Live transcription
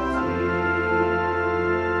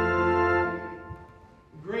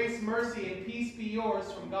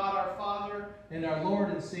is from God our Father and our Lord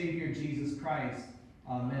and Savior Jesus Christ.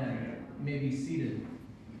 Amen. You may be seated.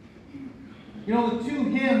 You know, with two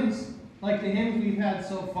hymns, like the hymns we've had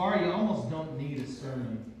so far, you almost don't need a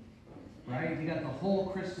sermon. Right? You got the whole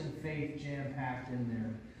Christian faith jam-packed in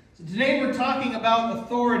there. So today we're talking about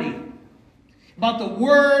authority, about the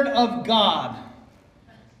Word of God.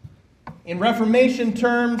 In Reformation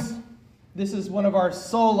terms, this is one of our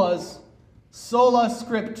solas, sola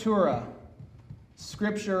scriptura,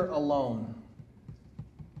 Scripture alone.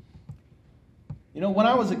 You know, when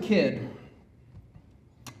I was a kid,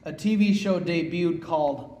 a TV show debuted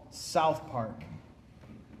called South Park.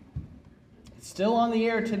 It's still on the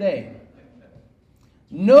air today.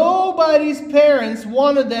 Nobody's parents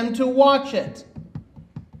wanted them to watch it.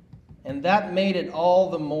 And that made it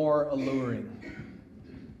all the more alluring.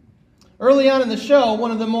 Early on in the show,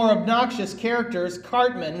 one of the more obnoxious characters,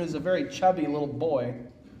 Cartman, who's a very chubby little boy,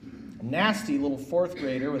 a nasty little fourth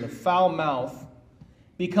grader with a foul mouth,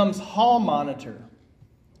 becomes hall monitor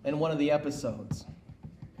in one of the episodes.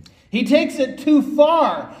 He takes it too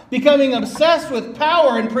far, becoming obsessed with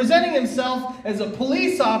power and presenting himself as a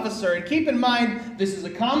police officer. And keep in mind, this is a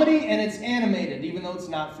comedy and it's animated, even though it's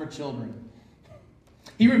not for children.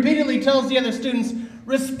 He repeatedly tells the other students,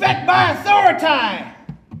 "Respect my authority!"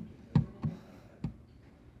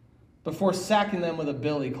 before sacking them with a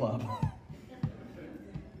billy club.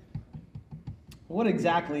 What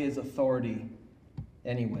exactly is authority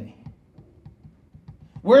anyway?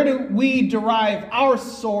 Where do we derive our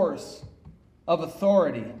source of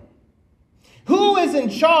authority? Who is in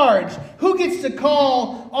charge? Who gets to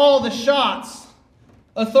call all the shots?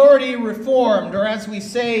 Authority reformed, or as we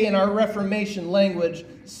say in our Reformation language,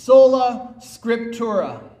 sola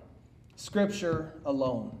scriptura, Scripture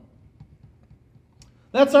alone.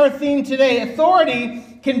 That's our theme today.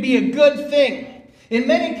 Authority can be a good thing. In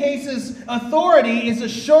many cases, authority is a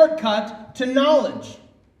shortcut to knowledge.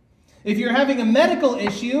 If you're having a medical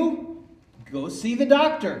issue, go see the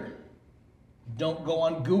doctor. Don't go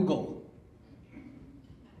on Google.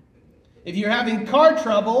 If you're having car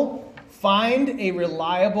trouble, find a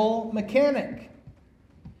reliable mechanic.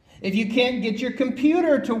 If you can't get your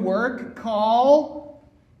computer to work, call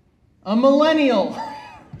a millennial.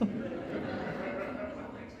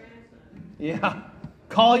 Yeah,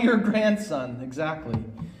 call your grandson, exactly.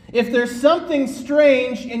 If there's something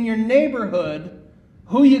strange in your neighborhood,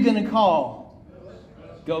 who are you going to call?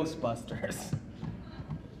 Ghostbusters.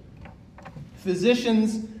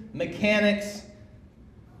 Physicians, mechanics,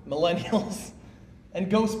 millennials, and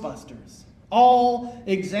Ghostbusters. All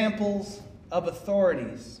examples of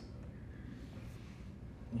authorities.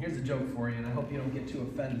 And here's a joke for you, and I hope you don't get too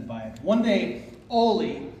offended by it. One day, Ole,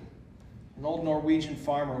 an old Norwegian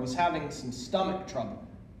farmer, was having some stomach trouble.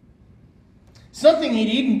 Something he'd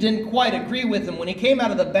eaten didn't quite agree with him. When he came out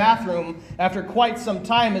of the bathroom after quite some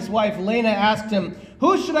time, his wife Lena asked him,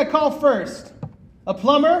 "Who should I call first? A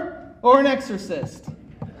plumber or an exorcist?"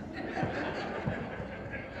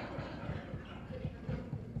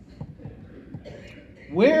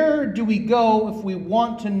 Where do we go if we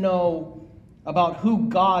want to know about who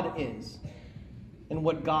God is and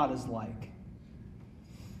what God is like?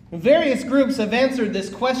 Various groups have answered this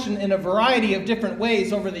question in a variety of different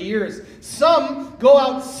ways over the years. Some go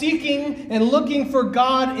out seeking and looking for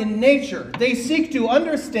God in nature. They seek to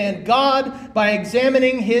understand God by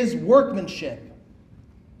examining His workmanship.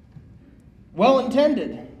 Well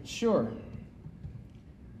intended, sure.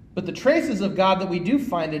 But the traces of God that we do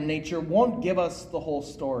find in nature won't give us the whole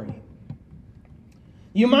story.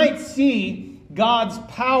 You might see God's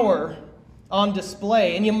power on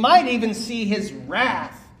display, and you might even see His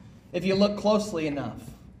wrath if you look closely enough.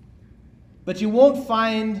 But you won't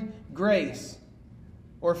find grace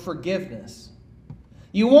or forgiveness.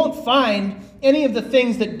 You won't find any of the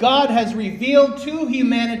things that God has revealed to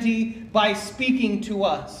humanity by speaking to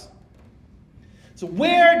us. So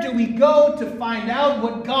where do we go to find out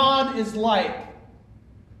what God is like?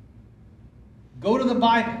 Go to the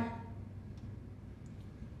Bible.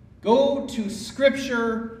 Go to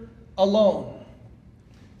Scripture alone.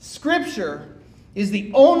 Scripture is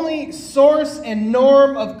the only source and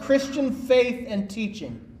norm of Christian faith and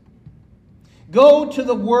teaching. Go to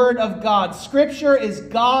the Word of God. Scripture is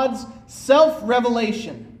God's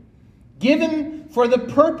self-revelation, given for the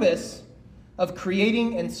purpose of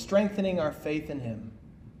creating and strengthening our faith in Him.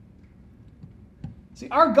 See,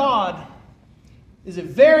 our God is a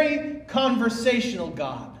very conversational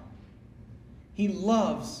God. He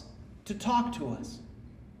loves to talk to us.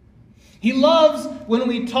 He loves when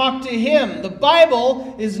we talk to Him. The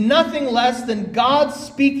Bible is nothing less than God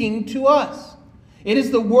speaking to us. It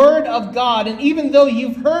is the Word of God, and even though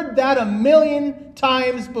you've heard that a million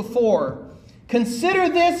times before, consider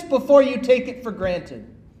this before you take it for granted.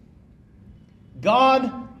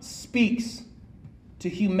 God speaks to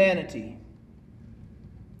humanity.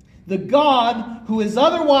 The God who is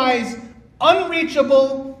otherwise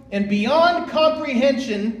unreachable and beyond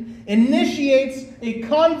comprehension initiates a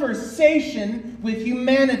conversation with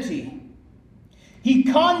humanity. He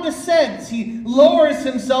condescends, he lowers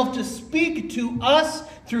himself to speak to us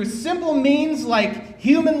through simple means like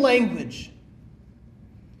human language.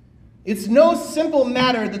 It's no simple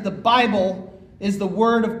matter that the Bible is the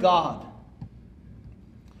Word of God.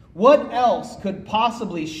 What else could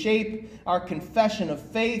possibly shape our confession of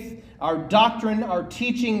faith, our doctrine, our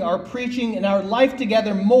teaching, our preaching, and our life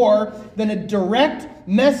together more than a direct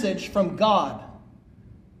message from God?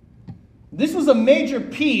 This was a major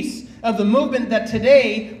piece of the movement that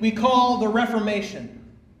today we call the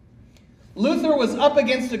Reformation. Luther was up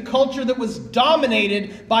against a culture that was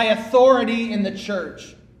dominated by authority in the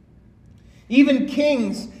church. Even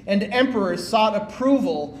kings and emperors sought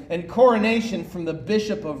approval and coronation from the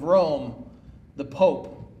Bishop of Rome, the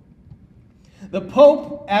Pope. The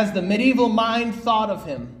Pope, as the medieval mind thought of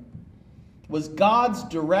him, was God's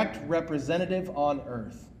direct representative on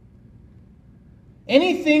earth.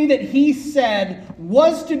 Anything that he said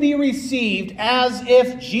was to be received as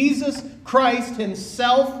if Jesus Christ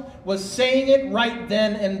himself was saying it right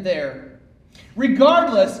then and there,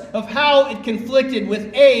 regardless of how it conflicted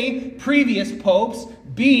with A, previous popes,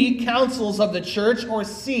 B, councils of the church, or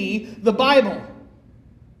C, the Bible.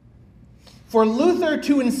 For Luther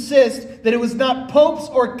to insist that it was not popes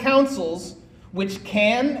or councils, which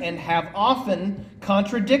can and have often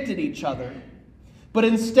contradicted each other, but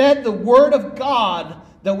instead the Word of God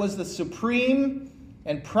that was the supreme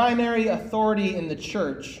and primary authority in the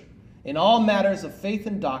church in all matters of faith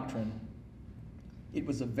and doctrine, it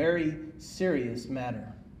was a very serious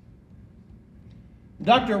matter.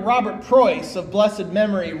 Dr. Robert Preuss of blessed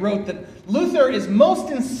memory wrote that Luther is most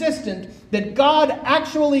insistent that God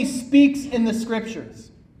actually speaks in the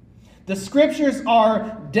Scriptures. The Scriptures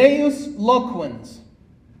are Deus loquens.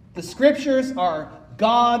 The Scriptures are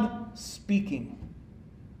God speaking.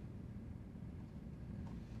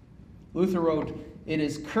 Luther wrote, "It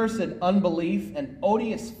is cursed unbelief and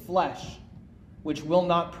odious flesh which will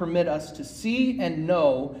not permit us to see and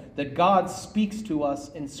know that God speaks to us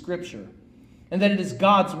in Scripture, and that it is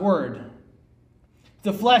God's Word.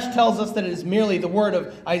 The flesh tells us that it is merely the word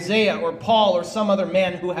of Isaiah or Paul or some other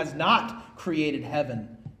man who has not created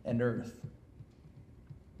heaven and earth."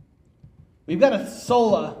 We've got a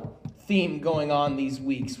sola theme going on these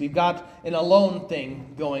weeks. We've got an alone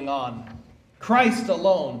thing going on. Christ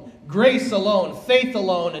alone, grace alone, faith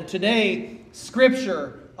alone, and today,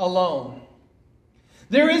 Scripture alone.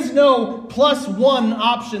 There is no plus one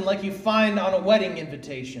option like you find on a wedding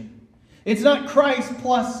invitation. It's not Christ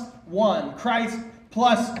plus one, Christ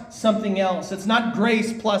plus something else. It's not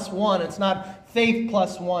grace plus one. It's not faith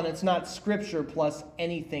plus one. It's not Scripture plus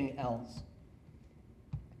anything else.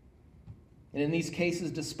 And in these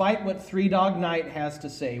cases, despite what Three Dog Night has to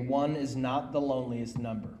say, one is not the loneliest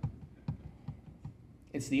number.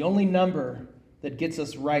 It's the only number that gets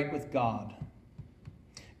us right with God.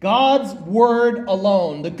 God's Word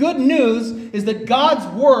alone. The good news is that God's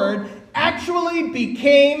Word actually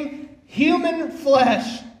became human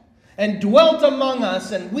flesh and dwelt among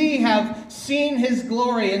us, and we have seen His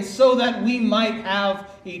glory, and so that we might have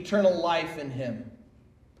eternal life in Him.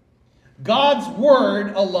 God's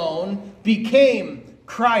Word alone became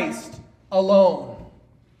Christ alone.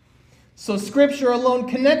 So Scripture alone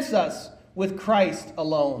connects us with Christ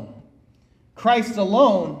alone. Christ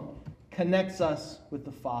alone connects us with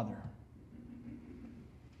the Father.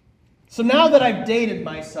 So now that I've dated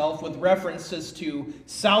myself with references to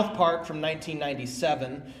South Park from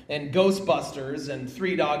 1997 and Ghostbusters and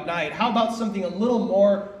Three Dog Night, how about something a little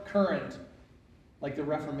more current, like the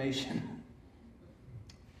Reformation?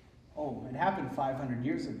 Oh, it happened 500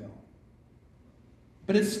 years ago.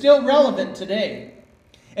 But it's still relevant today.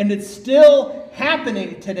 And it's still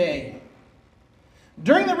happening today.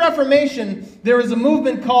 During the Reformation, there was a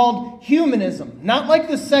movement called humanism. Not like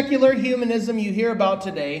the secular humanism you hear about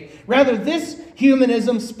today. Rather, this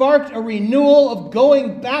humanism sparked a renewal of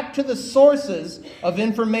going back to the sources of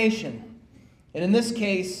information. And in this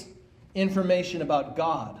case, information about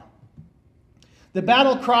God. The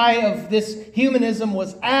battle cry of this humanism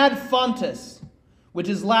was ad fontes, which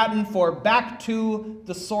is Latin for back to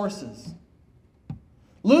the sources.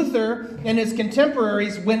 Luther and his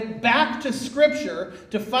contemporaries went back to Scripture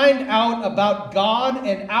to find out about God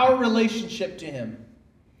and our relationship to Him.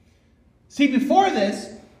 See, before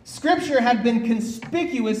this, Scripture had been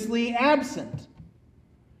conspicuously absent.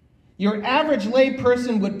 Your average lay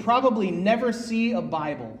person would probably never see a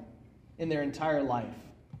Bible in their entire life.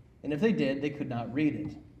 And if they did, they could not read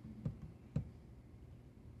it.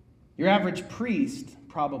 Your average priest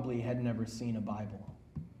probably had never seen a Bible.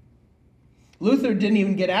 Luther didn't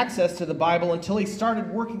even get access to the Bible until he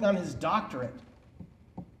started working on his doctorate.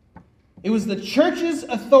 It was the church's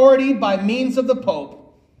authority by means of the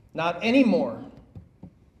Pope, not anymore,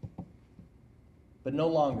 but no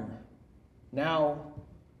longer. Now,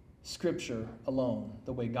 Scripture alone,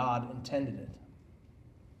 the way God intended it.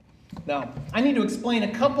 Now, I need to explain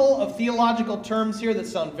a couple of theological terms here that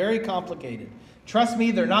sound very complicated. Trust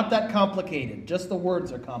me, they're not that complicated. Just the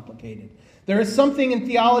words are complicated. There is something in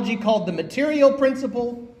theology called the material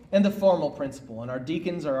principle and the formal principle, and our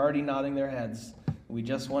deacons are already nodding their heads. We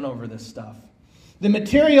just went over this stuff. The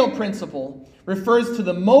material principle refers to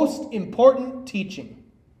the most important teaching.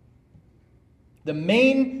 The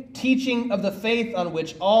main teaching of the faith on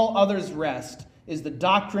which all others rest is the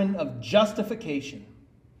doctrine of justification.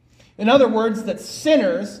 In other words, that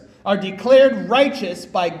sinners are declared righteous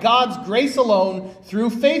by God's grace alone through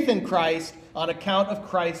faith in Christ on account of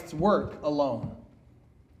Christ's work alone.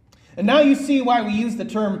 And now you see why we use the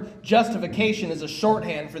term justification as a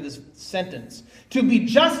shorthand for this sentence. To be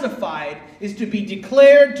justified is to be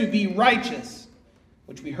declared to be righteous,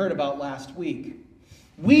 which we heard about last week.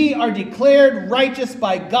 We are declared righteous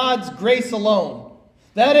by God's grace alone.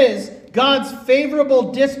 That is, God's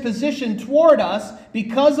favorable disposition toward us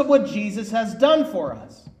because of what Jesus has done for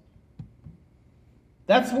us.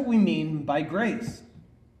 That's what we mean by grace.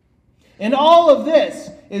 And all of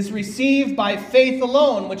this is received by faith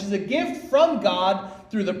alone, which is a gift from God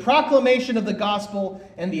through the proclamation of the gospel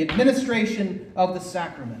and the administration of the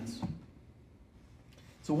sacraments.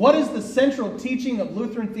 So what is the central teaching of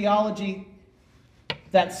Lutheran theology?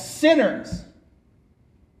 That sinners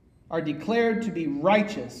are declared to be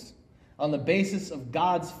righteous on the basis of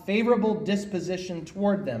God's favorable disposition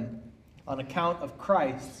toward them on account of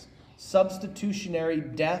Christ's substitutionary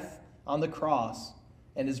death on the cross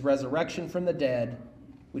and his resurrection from the dead,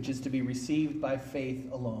 which is to be received by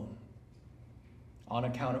faith alone, on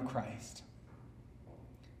account of Christ.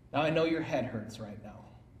 Now, I know your head hurts right now.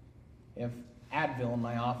 I have Advil in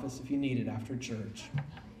my office if you need it after church.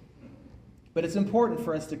 But it's important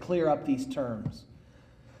for us to clear up these terms.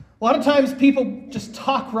 A lot of times people just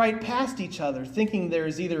talk right past each other, thinking there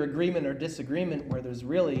is either agreement or disagreement where there's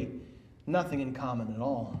really nothing in common at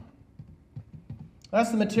all.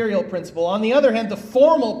 That's the material principle. On the other hand, the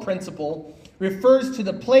formal principle refers to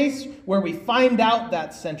the place where we find out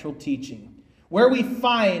that central teaching, where we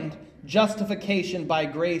find justification by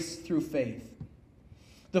grace through faith.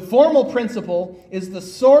 The formal principle is the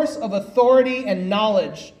source of authority and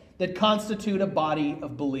knowledge that constitute a body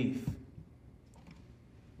of belief.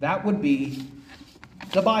 That would be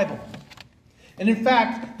the Bible. And in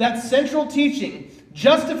fact, that central teaching,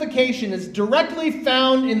 justification, is directly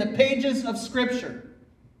found in the pages of Scripture.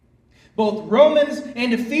 Both Romans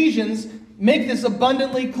and Ephesians make this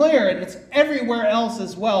abundantly clear, and it's everywhere else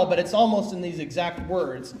as well, but it's almost in these exact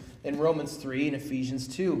words in Romans 3 and Ephesians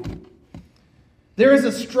 2. There is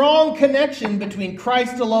a strong connection between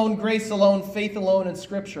Christ alone, grace alone, faith alone, and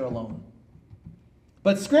Scripture alone.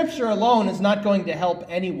 But Scripture alone is not going to help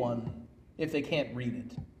anyone if they can't read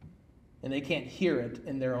it and they can't hear it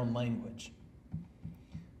in their own language.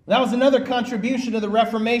 That was another contribution to the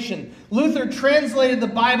Reformation. Luther translated the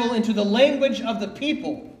Bible into the language of the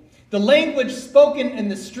people, the language spoken in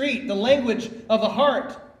the street, the language of the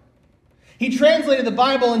heart. He translated the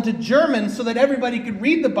Bible into German so that everybody could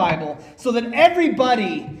read the Bible, so that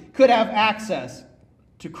everybody could have access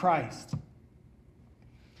to Christ.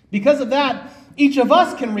 Because of that, each of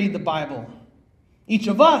us can read the Bible. Each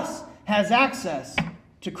of us has access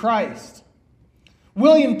to Christ.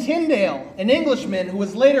 William Tyndale, an Englishman who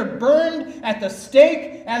was later burned at the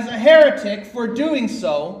stake as a heretic for doing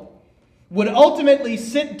so, would ultimately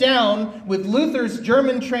sit down with Luther's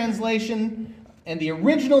German translation and the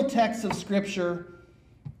original texts of Scripture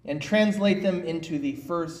and translate them into the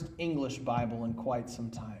first English Bible in quite some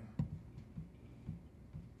time.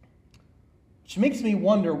 Which makes me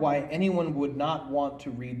wonder why anyone would not want to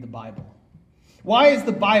read the Bible. Why is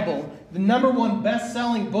the Bible the #1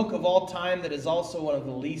 best-selling book of all time that is also one of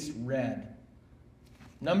the least read?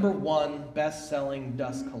 #1 best-selling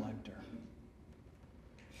dust collector.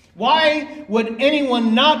 Why would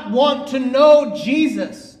anyone not want to know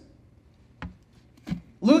Jesus?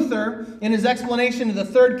 Luther, in his explanation of the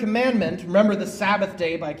third commandment, remember the Sabbath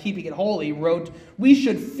day by keeping it holy, wrote, "We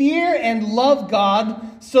should fear and love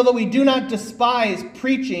God so that we do not despise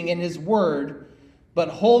preaching in his word, but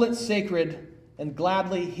hold it sacred and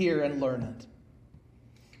gladly hear and learn it.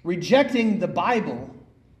 Rejecting the Bible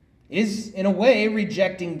is, in a way,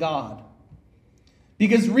 rejecting God.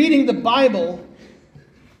 Because reading the Bible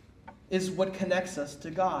is what connects us to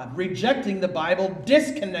God. Rejecting the Bible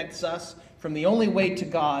disconnects us from the only way to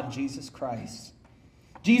God, Jesus Christ.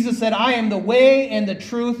 Jesus said, I am the way and the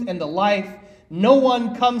truth and the life. No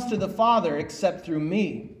one comes to the Father except through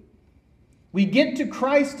me. We get to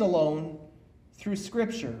Christ alone through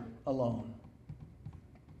Scripture alone.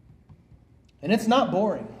 And it's not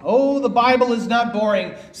boring. Oh, the Bible is not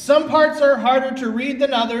boring. Some parts are harder to read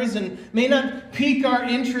than others and may not pique our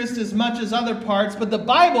interest as much as other parts, but the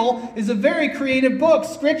Bible is a very creative book.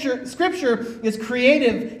 Scripture is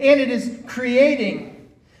creative and it is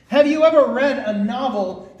creating. Have you ever read a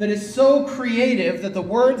novel that is so creative that the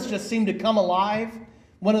words just seem to come alive?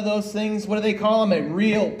 One of those things, what do they call them? A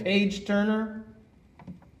real page turner?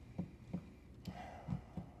 I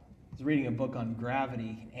was reading a book on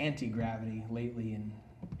gravity, anti-gravity lately, and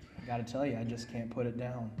I got to tell you, I just can't put it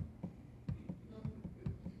down.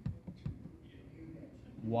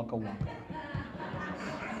 Waka waka.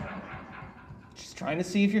 Just trying to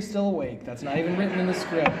see if you're still awake. That's not even written in the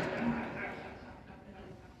script.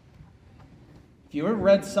 If you ever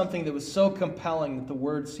read something that was so compelling that the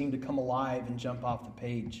words seemed to come alive and jump off the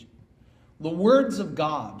page, the words of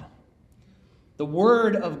God, the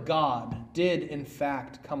Word of God did, in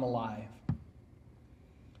fact, come alive.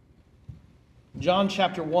 John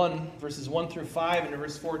chapter 1, verses 1 through 5, and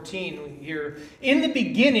verse 14, we hear, in the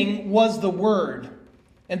beginning was the Word,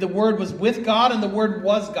 and the Word was with God, and the Word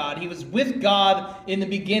was God. He was with God in the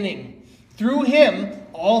beginning. Through Him,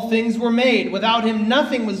 all things were made. Without Him,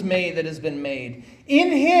 nothing was made that has been made.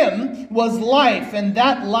 In Him was life, and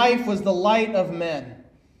that life was the light of men.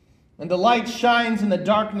 And the light shines in the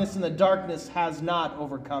darkness, and the darkness has not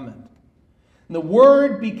overcome it. And the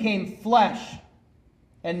Word became flesh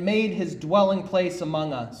and made His dwelling place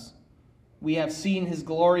among us. We have seen His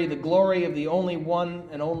glory, the glory of the only one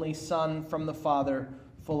and only Son from the Father,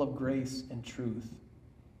 full of grace and truth.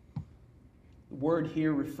 The word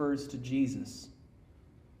here refers to Jesus.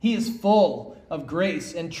 He is full of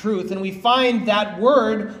grace and truth, and we find that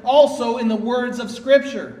word also in the words of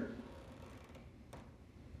Scripture.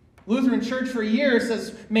 Lutheran Church for years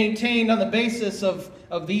has maintained on the basis of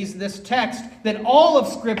this text that all of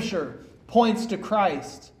Scripture points to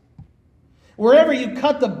Christ. Wherever you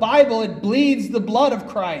cut the Bible, it bleeds the blood of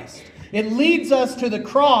Christ. It leads us to the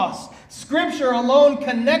cross. Scripture alone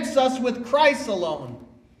connects us with Christ alone.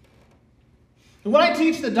 And when I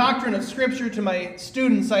teach the doctrine of Scripture to my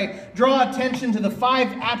students, I draw attention to the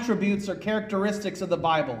 5 attributes or characteristics of the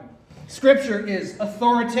Bible. Scripture is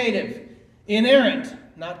authoritative, inerrant,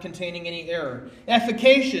 not containing any error.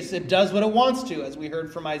 Efficacious, it does what it wants to, as we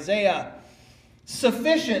heard from Isaiah.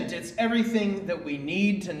 Sufficient, it's everything that we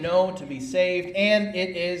need to know to be saved. And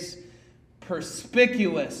it is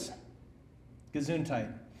perspicuous.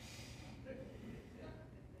 Gesundheit.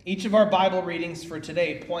 Each of our Bible readings for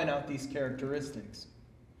today point out these characteristics.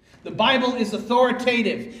 The Bible is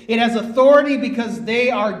authoritative. It has authority because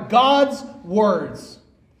they are God's words.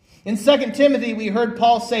 In 2 Timothy, we heard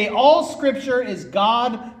Paul say, all Scripture is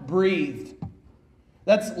God-breathed.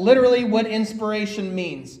 That's literally what inspiration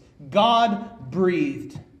means.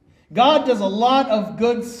 God-breathed. God does a lot of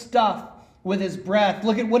good stuff with His breath.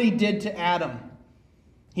 Look at what He did to Adam.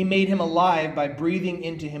 He made him alive by breathing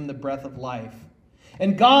into him the breath of life.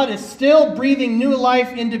 And God is still breathing new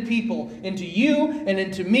life into people, into you and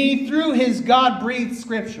into me, through His God-breathed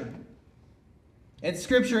Scripture. And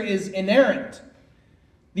Scripture is inerrant.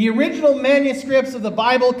 The original manuscripts of the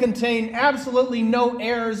Bible contain absolutely no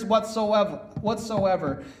errors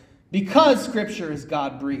whatsoever, because Scripture is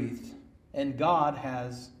God-breathed, and God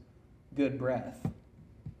has good breath.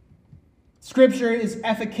 Scripture is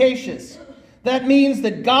efficacious. That means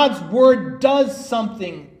that God's Word does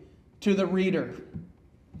something to the reader.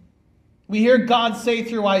 We hear God say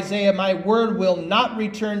through Isaiah, my word will not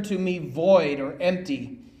return to me void or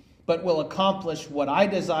empty, but will accomplish what I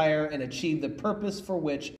desire and achieve the purpose for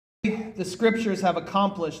which the Scriptures have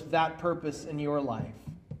accomplished that purpose in your life.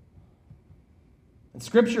 And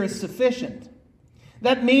Scripture is sufficient.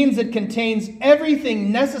 That means it contains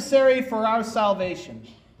everything necessary for our salvation.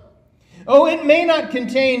 Oh, it may not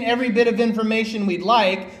contain every bit of information we'd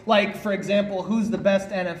like, for example, who's the best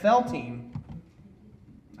NFL team.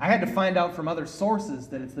 I had to find out from other sources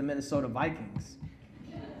that it's the Minnesota Vikings.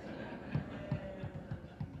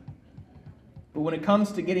 But when it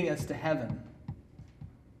comes to getting us to heaven,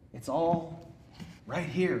 it's all right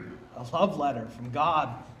here. A love letter from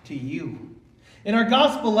God to you. In our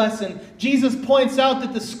gospel lesson, Jesus points out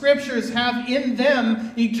that the Scriptures have in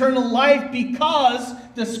them eternal life because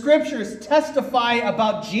the Scriptures testify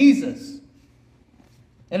about Jesus.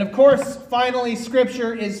 And of course, finally,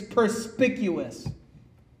 Scripture is perspicuous.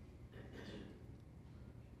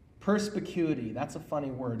 Perspicuity, that's a funny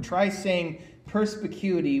word. Try saying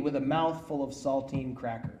perspicuity with a mouthful of saltine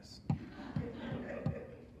crackers.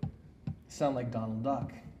 Sound like Donald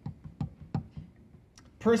Duck.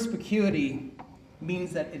 Perspicuity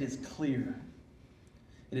means that it is clear.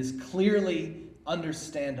 It is clearly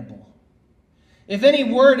understandable. If any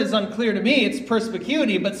word is unclear to me, it's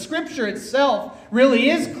perspicuity, but Scripture itself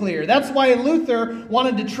really is clear. That's why Luther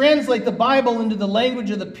wanted to translate the Bible into the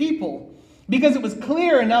language of the people, because it was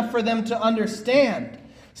clear enough for them to understand.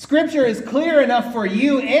 Scripture is clear enough for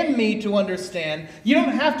you and me to understand. You don't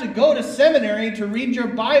have to go to seminary to read your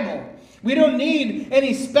Bible. We don't need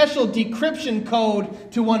any special decryption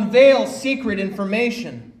code to unveil secret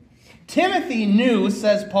information. Timothy knew,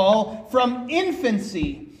 says Paul, from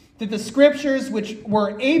infancy that the Scriptures which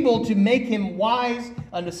were able to make him wise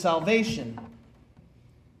unto salvation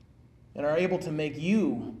and are able to make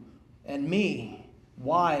you and me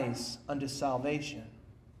wise unto salvation.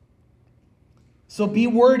 So be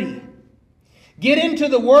wordy. Get into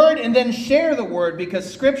the Word and then share the Word,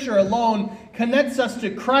 because Scripture alone connects us to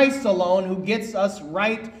Christ alone, who gets us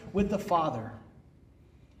right with the Father.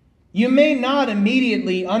 You may not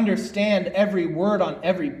immediately understand every word on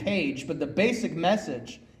every page, but the basic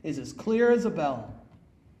message is as clear as a bell.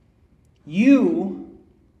 You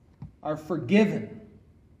are forgiven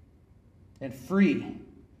and free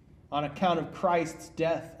on account of Christ's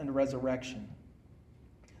death and resurrection.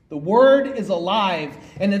 The Word is alive,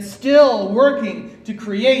 and it's still working to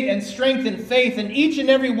create and strengthen faith in each and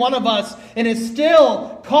every one of us, and is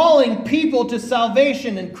still calling people to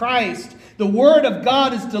salvation in Christ. The Word of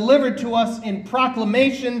God is delivered to us in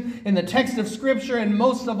proclamation, in the text of Scripture, and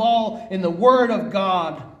most of all, in the Word of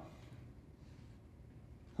God,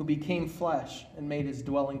 who became flesh and made his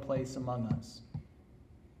dwelling place among us.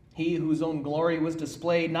 He whose own glory was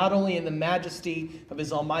displayed not only in the majesty of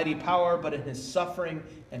his almighty power, but in his suffering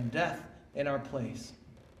and death in our place.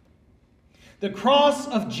 The cross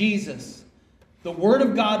of Jesus, the Word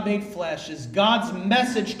of God made flesh, is God's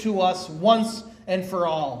message to us once and for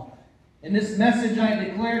all. In this message I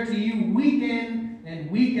declare to you week in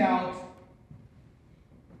and week out,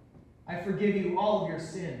 I forgive you all of your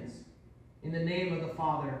sins. In the name of the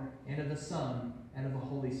Father, and of the Son, and of the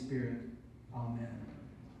Holy Spirit. Amen.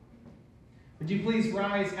 Would you please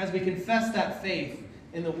rise as we confess that faith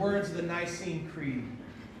in the words of the Nicene Creed?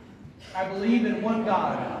 I believe in one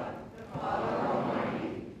God,